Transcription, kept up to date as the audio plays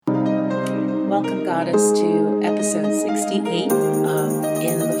welcome, Goddess, to episode 68 of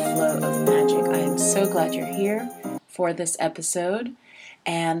In the Flow of Magic. I am so glad you're here for this episode.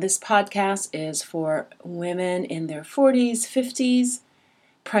 And this podcast is for women in their 40s, 50s,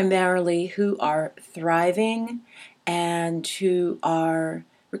 primarily who are thriving and who are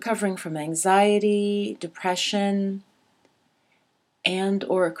recovering from anxiety, depression, and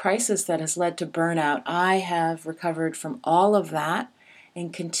or a crisis that has led to burnout. I have recovered from all of that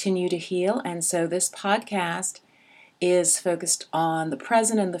and continue to heal. And so this podcast is focused on the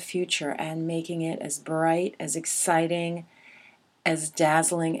present and the future and making it as bright, as exciting, as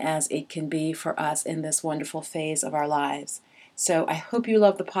dazzling as it can be for us in this wonderful phase of our lives. So I hope you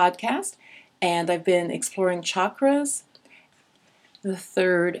love the podcast. And I've been exploring chakras, the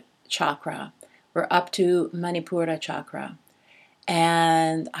third chakra. We're up to Manipura chakra.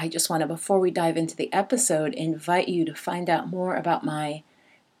 And I just want to, before we dive into the episode, invite you to find out more about my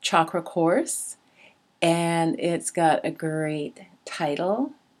chakra course. And it's got a great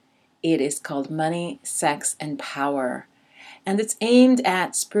title. It is called Money, Sex, and Power. And it's aimed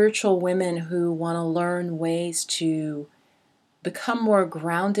at spiritual women who want to learn ways to become more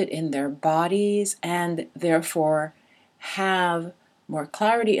grounded in their bodies and therefore have more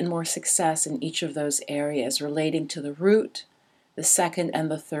clarity and more success in each of those areas relating to the root, the second,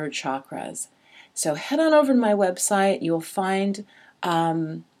 and the third chakras. So head on over to my website. You'll find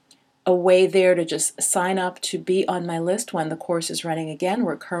a way there to just sign up to be on my list when the course is running again.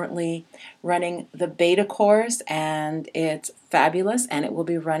 We're currently running the beta course, and it's fabulous, and it will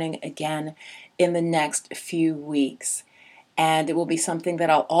be running again in the next few weeks. And it will be something that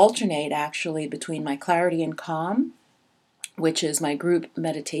I'll alternate actually between my Clarity and Calm, which is my group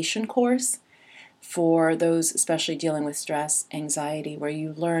meditation course, for those especially dealing with stress, anxiety, where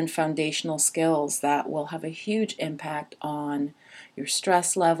you learn foundational skills that will have a huge impact on your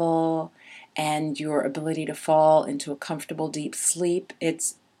stress level and your ability to fall into a comfortable deep sleep.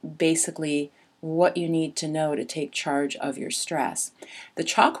 It's basically what you need to know to take charge of your stress. The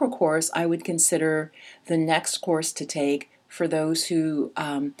chakra course I would consider the next course to take for those who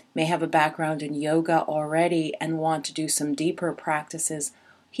may have a background in yoga already and want to do some deeper practices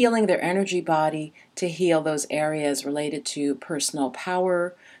healing their energy body to heal those areas related to personal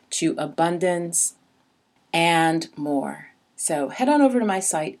power, to abundance, and more. So head on over to my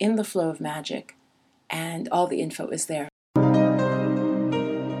site, In the Flow of Magic, and all the info is there. Hey,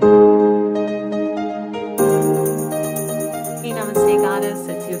 Namaste, Goddess.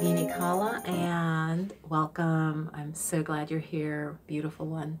 It's Yogini Kala, and welcome. I'm so glad you're here, beautiful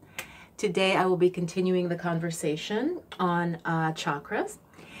one. Today I will be continuing the conversation on chakras.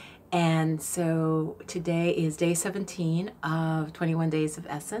 And so today is day 17 of 21 Days of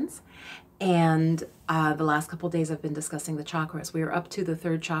Essence. And the last couple of days I've been discussing the chakras. We are up to the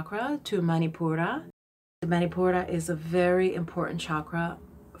third chakra, to Manipura. Manipura is a very important chakra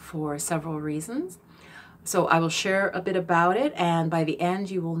for several reasons. So I will share a bit about it. And by the end,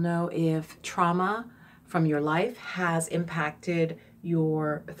 you will know if trauma from your life has impacted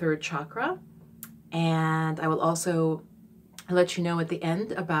your third chakra. And I will also I'll let you know at the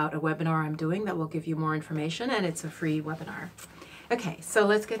end about a webinar I'm doing that will give you more information, and it's a free webinar. Okay, so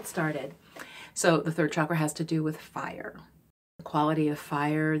let's get started. So the third chakra has to do with fire. The quality of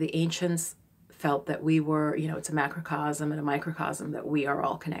fire. The ancients felt that we were, it's a macrocosm and a microcosm, that we are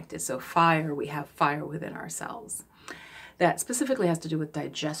all connected. So fire, we have fire within ourselves. That specifically has to do with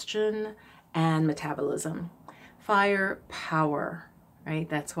digestion and metabolism. Fire, power, right?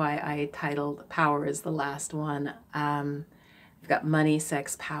 That's why I titled Power is the last one. We've got money,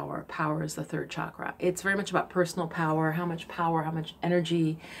 sex, power. Power is the third chakra. It's very much about personal power, how much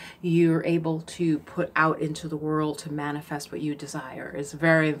energy you're able to put out into the world to manifest what you desire is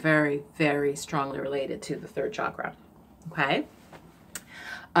very, very, very strongly related to the third chakra. Okay?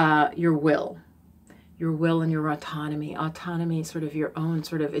 Your will and your autonomy. Autonomy, sort of your own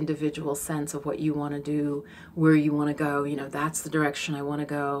sort of individual sense of what you want to do, where you want to go. That's the direction I want to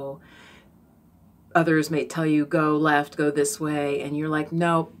go. Others may tell you, go left, go this way, and you're like,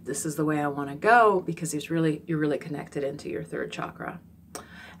 nope, this is the way I want to go, because you're really connected into your third chakra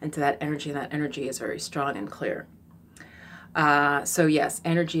and to that energy, and that energy is very strong and clear. So yes,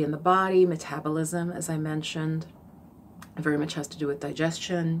 energy in the body, metabolism, as I mentioned, very much has to do with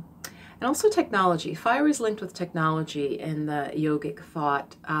digestion, and also technology. Fire is linked with technology in the yogic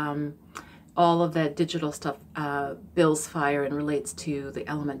thought. All of that digital stuff builds fire and relates to the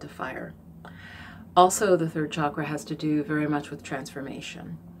element of fire. Also, the third chakra has to do very much with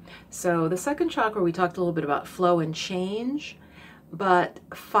transformation. So the second chakra, we talked a little bit about flow and change, but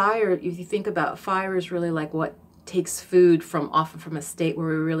fire, if you think about fire, is really like what takes food often from a state where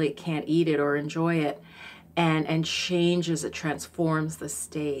we really can't eat it or enjoy it, and changes it, transforms the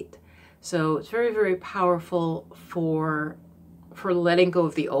state. So it's very, very powerful for letting go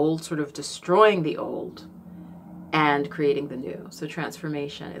of the old, sort of destroying the old and creating the new. So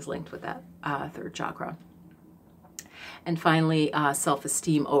transformation is linked with that third chakra. And finally,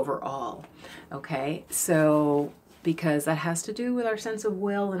 self-esteem overall. Okay, so because that has to do with our sense of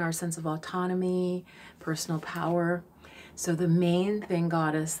will and our sense of autonomy, personal power. So the main thing,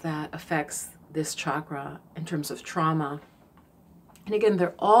 goddess, that affects this chakra in terms of trauma, and again,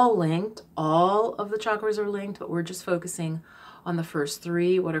 they're all linked, all of the chakras are linked, but we're just focusing on the first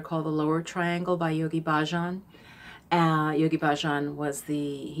three, what are called the lower triangle by Yogi Bhajan. Yogi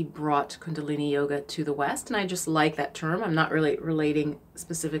Bhajan he brought Kundalini Yoga to the West, and I just like that term. I'm not really relating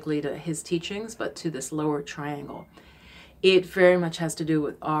specifically to his teachings, but to this lower triangle. It very much has to do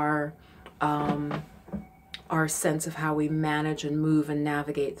with our sense of how we manage and move and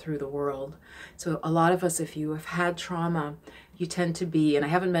navigate through the world. So a lot of us, if you have had trauma, you tend to be, and I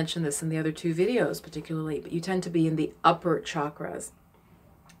haven't mentioned this in the other two videos particularly, but you tend to be in the upper chakras.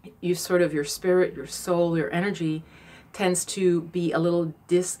 You sort of, your spirit, your soul, your energy tends to be a little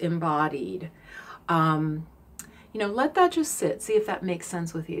disembodied. Let that just sit. See if that makes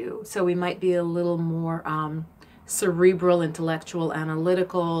sense with you. So we might be a little more cerebral, intellectual,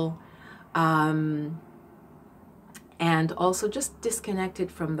 analytical, and also just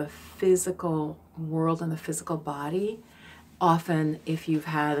disconnected from the physical world and the physical body. Often, if you've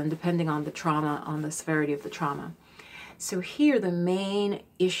had, and depending on the trauma, on the severity of the trauma. So here, the main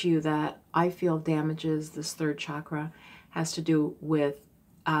issue that I feel damages this third chakra has to do with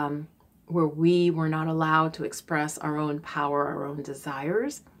where we were not allowed to express our own power, our own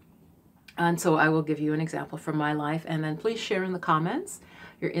desires. And so I will give you an example from my life, and then please share in the comments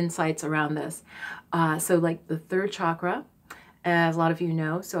your insights around this. So like the third chakra, as a lot of you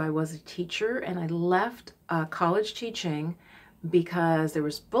know, so I was a teacher, and I left college teaching because there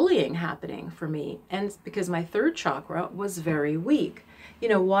was bullying happening for me, and because my third chakra was very weak.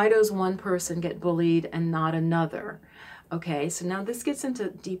 Why does one person get bullied and not another? Okay, so now this gets into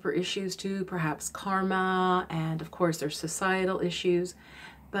deeper issues too, perhaps karma, and of course there's societal issues.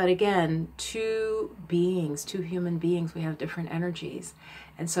 But again, two human beings, we have different energies.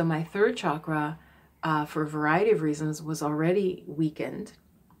 And so my third chakra, for a variety of reasons, was already weakened,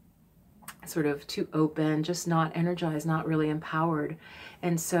 sort of too open, just not energized, not really empowered.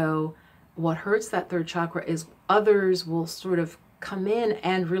 And so what hurts that third chakra is others will sort of come in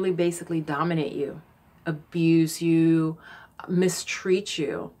and really basically dominate you, abuse you, mistreat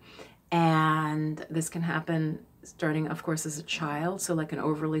you. And this can happen starting, of course, as a child. So like an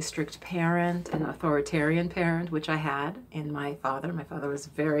overly strict parent, an authoritarian parent, which I had in my father. My father was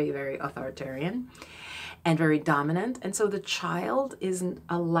very, very authoritarian and very dominant. And so the child isn't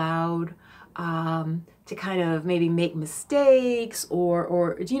allowed to kind of maybe make mistakes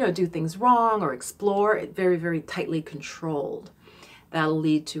or do things wrong or explore. It very, very tightly controlled. That'll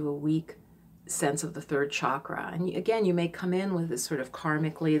lead to a weak sense of the third chakra. And again, you may come in with this sort of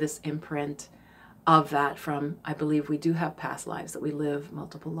karmically, this imprint of that from, I believe we do have past lives, that we live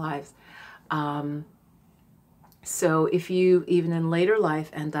multiple lives. So if you, even in later life,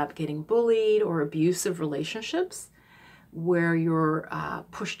 end up getting bullied or abusive relationships where you're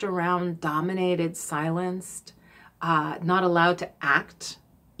pushed around, dominated, silenced, not allowed to act,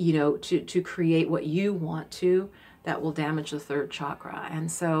 to create what you want to, that will damage the third chakra.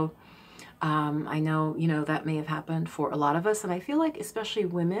 And so I know, that may have happened for a lot of us. And I feel like especially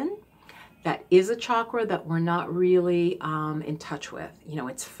women, that is a chakra that we're not really in touch with.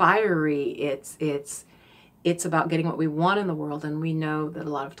 It's fiery. It's about getting what we want in the world. And we know that a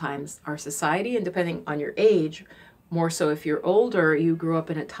lot of times our society, and depending on your age, more so if you're older, you grew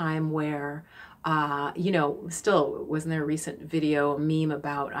up in a time where, still, wasn't there a recent video, a meme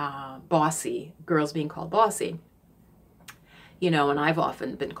about bossy, girls being called bossy? And I've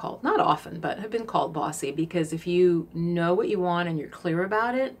often been called, not often, but have been called bossy, because if you know what you want and you're clear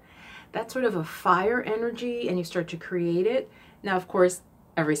about it, that's sort of a fire energy, and you start to create it. Now, of course,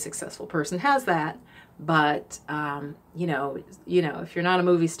 every successful person has that, but if you're not a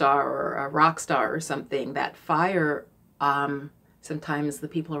movie star or a rock star or something, that fire, sometimes the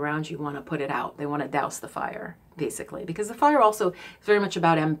people around you want to put it out. They want to douse the fire, basically, because the fire also is very much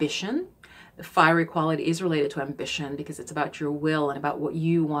about ambition. The fiery quality is related to ambition because it's about your will and about what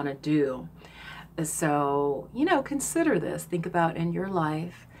you want to do. So, consider this. Think about in your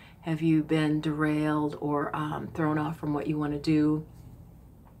life, have you been derailed or thrown off from what you want to do?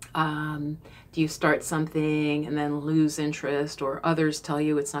 Do you start something and then lose interest, or others tell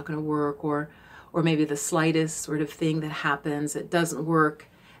you it's not going to work, or or maybe the slightest sort of thing that happens, it doesn't work,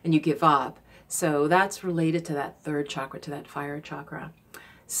 and you give up. So that's related to that third chakra, to that fire chakra.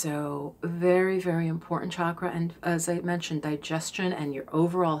 So very, very important chakra. And as I mentioned, digestion and your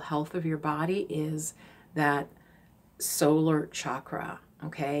overall health of your body is that solar chakra,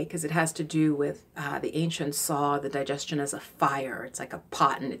 okay? Because it has to do with, the ancients saw the digestion as a fire. It's like a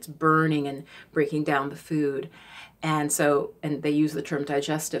pot and it's burning and breaking down the food. And so, and they use the term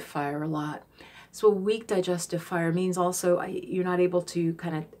digestive fire a lot. So a weak digestive fire means also you're not able to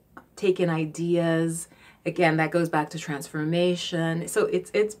kind of take in ideas. Again, that goes back to transformation. So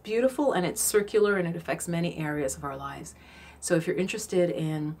it's beautiful and it's circular and it affects many areas of our lives. So if you're interested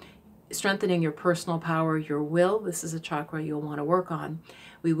in strengthening your personal power, your will, this is a chakra you'll want to work on.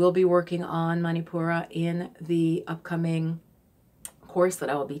 We will be working on Manipura in the upcoming course that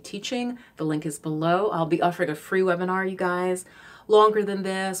I will be teaching. The link is below. I'll be offering a free webinar, you guys, longer than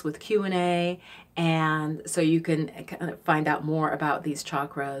this with Q&A, and so you can kind of find out more about these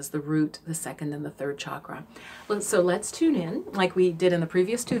chakras, the root, the second, and the third chakra. So let's tune in, like we did in the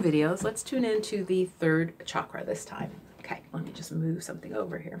previous two videos. Let's tune in to the third chakra this time. Okay, let me just move something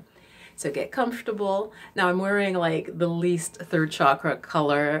over here. So get comfortable. Now I'm wearing like the least third chakra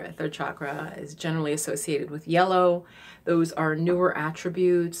color. Third chakra is generally associated with yellow. Those are newer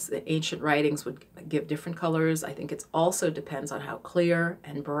attributes. The ancient writings would give different colors. I think it also depends on how clear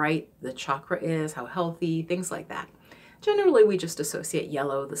and bright the chakra is, how healthy, things like that. Generally, we just associate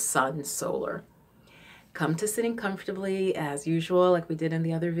yellow, the sun, solar. Come to sitting comfortably as usual, like we did in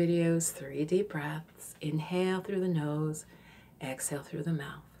the other videos. 3 deep breaths. Inhale through the nose, exhale through the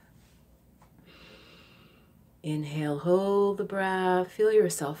mouth. Inhale, hold the breath, feel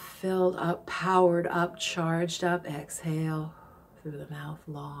yourself filled up, powered up, charged up. Exhale through the mouth,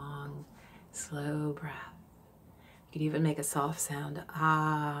 long, slow breath. You could even make a soft sound,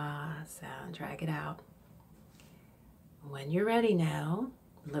 ah sound, drag it out. When you're ready now,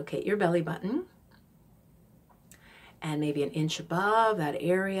 locate your belly button and maybe an inch above that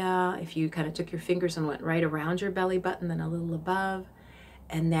area. If you kind of took your fingers and went right around your belly button, then a little above.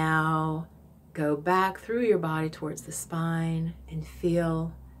 And now go back through your body towards the spine and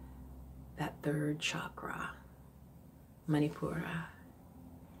feel that third chakra, Manipura.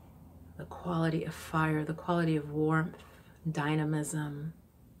 The quality of fire, the quality of warmth, dynamism,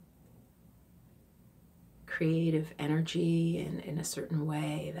 creative energy in a certain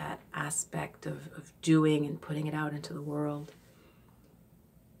way, that aspect of doing and putting it out into the world.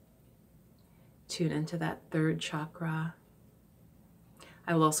 Tune into that third chakra.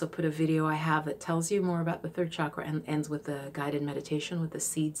 I will also put a video I have that tells you more about the third chakra and ends with a guided meditation with the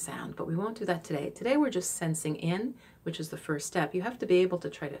seed sound, but we won't do that today. Today we're just sensing in, which is the first step. You have to be able to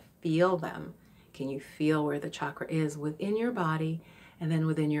try to feel them. Can you feel where the chakra is within your body and then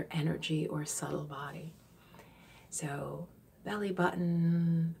within your energy or subtle body? So belly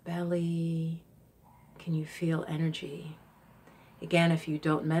button, belly, can you feel energy? Again, if you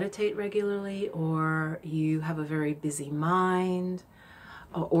don't meditate regularly or you have a very busy mind,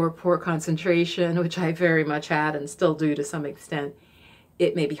 or poor concentration, which I very much had and still do to some extent,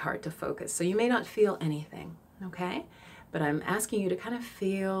 it may be hard to focus. So you may not feel anything, okay? But I'm asking you to kind of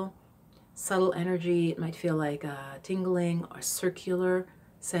feel subtle energy. It might feel like a tingling or circular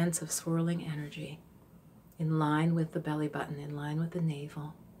sense of swirling energy in line with the belly button, in line with the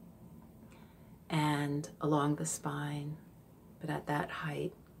navel, and along the spine, but at that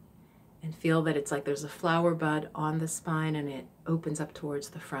height. And feel that it's like there's a flower bud on the spine and it opens up towards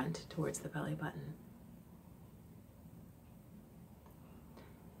the front, towards the belly button.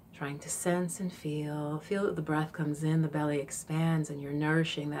 Trying to sense and feel that the breath comes in, the belly expands, and you're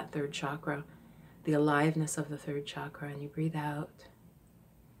nourishing that third chakra, the aliveness of the third chakra, and you breathe out.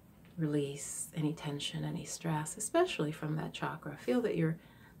 Release any tension, any stress, especially from that chakra. Feel that you're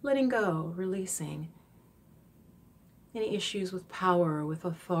letting go, releasing any issues with power, with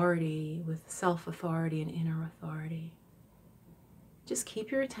authority, with self-authority and inner authority. Just keep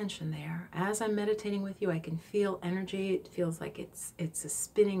your attention there. As I'm meditating with you, I can feel energy. It feels like it's a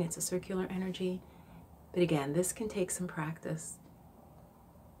spinning, it's a circular energy. But again, this can take some practice.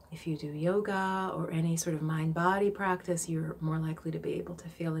 If you do yoga or any sort of mind-body practice, you're more likely to be able to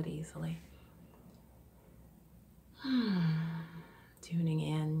feel it easily. Tuning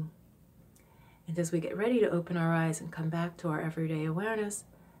in. And as we get ready to open our eyes and come back to our everyday awareness,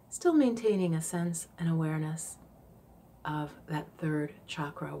 still maintaining a sense and awareness of that third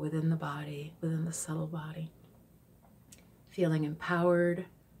chakra within the body, within the subtle body. Feeling empowered,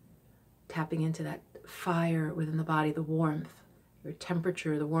 tapping into that fire within the body, the warmth, your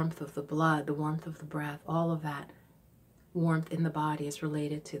temperature, the warmth of the blood, the warmth of the breath, all of that warmth in the body is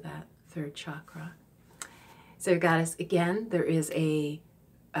related to that third chakra. So Goddess, again, there is a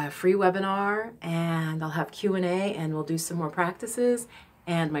free webinar, and I'll have Q&A, and we'll do some more practices.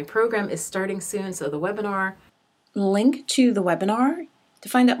 And my program is starting soon, so the webinar. Link to the webinar to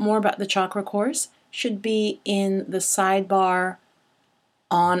find out more about the chakra course should be in the sidebar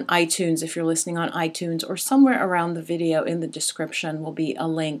on iTunes if you're listening on iTunes, or somewhere around the video in the description will be a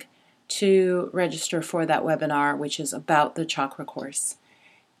link to register for that webinar, which is about the chakra course.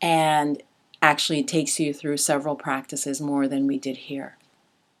 And actually takes you through several practices more than we did here.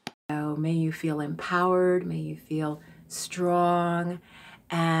 So may you feel empowered, may you feel strong,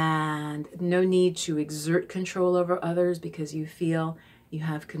 and no need to exert control over others because you feel you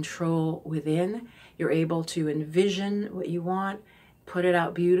have control within. You're able to envision what you want, put it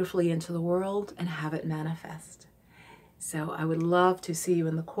out beautifully into the world, and have it manifest. So I would love to see you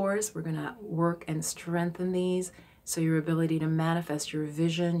in the course. We're going to work and strengthen these so your ability to manifest your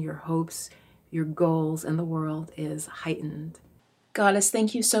vision, your hopes, your goals in the world is heightened. Goddess,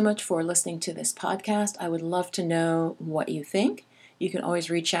 thank you so much for listening to this podcast. I would love to know what you think. You can always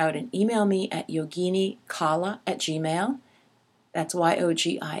reach out and email me at yoginikala@gmail.com. That's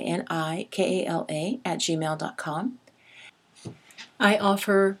YOGINIKALA@gmail.com. I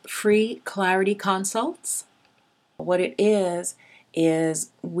offer free clarity consults. What it is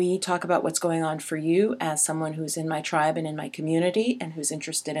we talk about what's going on for you as someone who's in my tribe and in my community and who's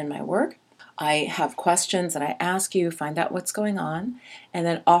interested in my work. I have questions that I ask you, find out what's going on, and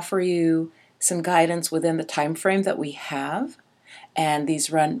then offer you some guidance within the time frame that we have. And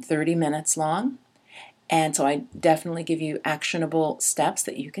these run 30 minutes long. And so I definitely give you actionable steps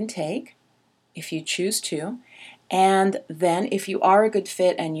that you can take if you choose to. And then if you are a good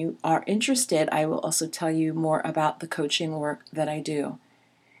fit and you are interested, I will also tell you more about the coaching work that I do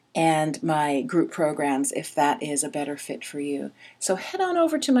and my group programs if that is a better fit for you. So head on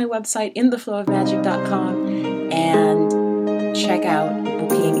over to my website, intheflowofmagic.com, and check out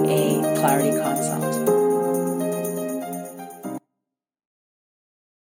booking a clarity consult.